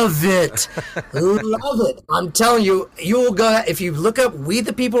love it. Love it. I'm telling you, you will go if you look up We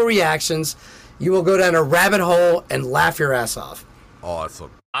the People reactions. You will go down a rabbit hole and laugh your ass off.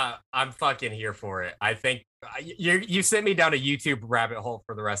 Awesome. I'm fucking here for it. I think you sent me down a YouTube rabbit hole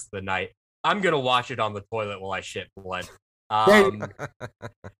for the rest of the night. I'm going to watch it on the toilet while I shit blood.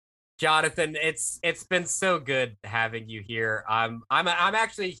 Jonathan, it's been so good having you here. I'm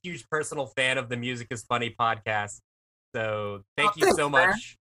actually a huge personal fan of the Music is Funny podcast. So thank you so much. Man.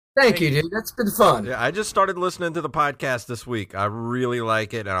 Thank you, dude. That's been fun. Yeah, I just started listening to the podcast this week. I really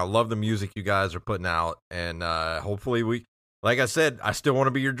like it, and I love the music you guys are putting out. And hopefully like I said, I still want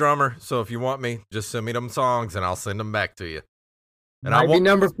to be your drummer. So if you want me, just send me them songs, and I'll send them back to you. And I won't be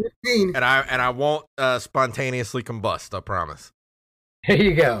number 15. And I won't spontaneously combust. I promise. There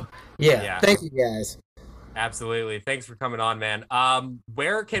you go. Yeah. Thank you, guys. Absolutely. Thanks for coming on, man.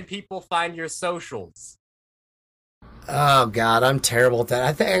 Where can people find your socials? Oh God, I'm terrible at that.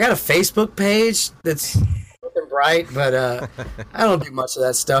 I think I got a Facebook page that's looking bright, but I don't do much of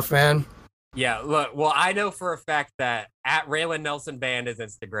that stuff, man. Yeah, look, well, I know for a fact that at Raylan Nelson Band is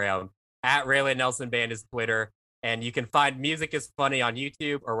Instagram, at Raylan Nelson Band is Twitter, and you can find Music is Funny on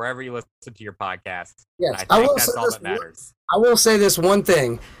YouTube or wherever you listen to your podcast. Yes, I think that's all that matters. I will say this one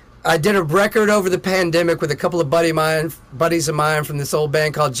thing. I did a record over the pandemic with a couple of buddies of mine from this old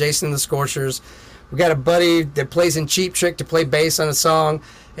band called Jason and the Scorchers. We got a buddy that plays in Cheap Trick to play bass on a song.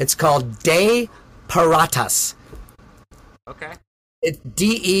 It's called De Piratas. Okay. It's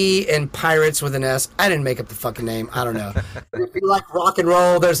D-E and Pirates with an S. I didn't make up the fucking name. I don't know. If you like rock and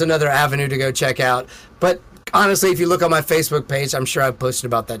roll, there's another avenue to go check out. But honestly, if you look on my Facebook page, I'm sure I've posted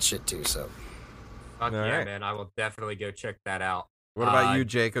about that shit too. So. Fuck yeah, right. Man. I will definitely go check that out. What about you,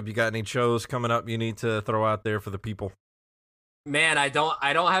 Jacob? You got any shows coming up you need to throw out there for the people? Man, I don't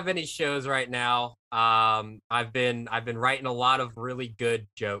have any shows right now. I've been writing a lot of really good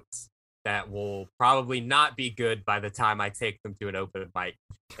jokes that will probably not be good by the time I take them to an open mic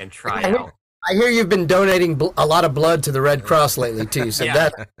and try out. I hear you've been donating a lot of blood to the Red Cross lately too, so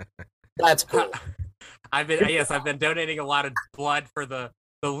yeah. that's cool. I've been donating a lot of blood for the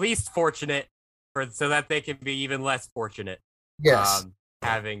least fortunate, so that they can be even less fortunate. Yes.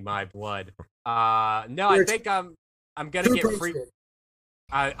 Having my blood. No, I think I'm gonna get free.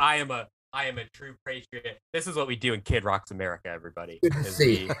 I am a true patriot. This is what we do in Kid Rocks America, everybody. Good to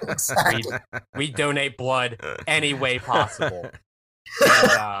see. We donate blood any way possible.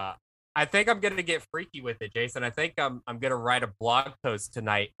 And, I think I'm gonna get freaky with it, Jason. I think I'm gonna write a blog post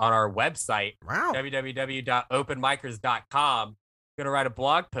tonight on our website, www.openmikers.com. I'm gonna write a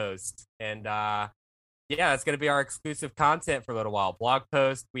blog post, and yeah, that's going to be our exclusive content for a little while. Blog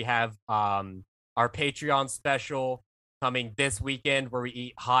post. We have our Patreon special coming this weekend where we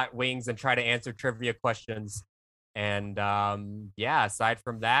eat hot wings and try to answer trivia questions. And yeah, aside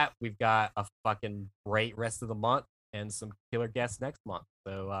from that, we've got a fucking great rest of the month and some killer guests next month.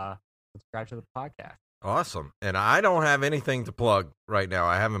 So subscribe to the podcast. Awesome. And I don't have anything to plug right now.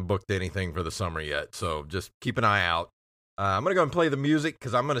 I haven't booked anything for the summer yet. So just keep an eye out. I'm going to go and play the music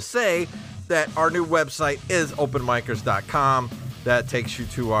because I'm going to say that our new website is openmikers.com. That takes you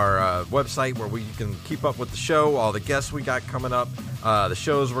to our website where you can keep up with the show, all the guests we got coming up, the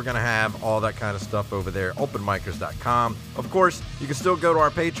shows we're going to have, all that kind of stuff over there, openmikers.com. Of course, you can still go to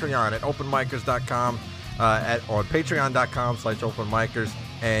our Patreon at openmikers.com, on patreon.com/openmikers,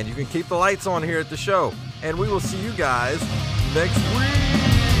 and you can keep the lights on here at the show. And we will see you guys next week.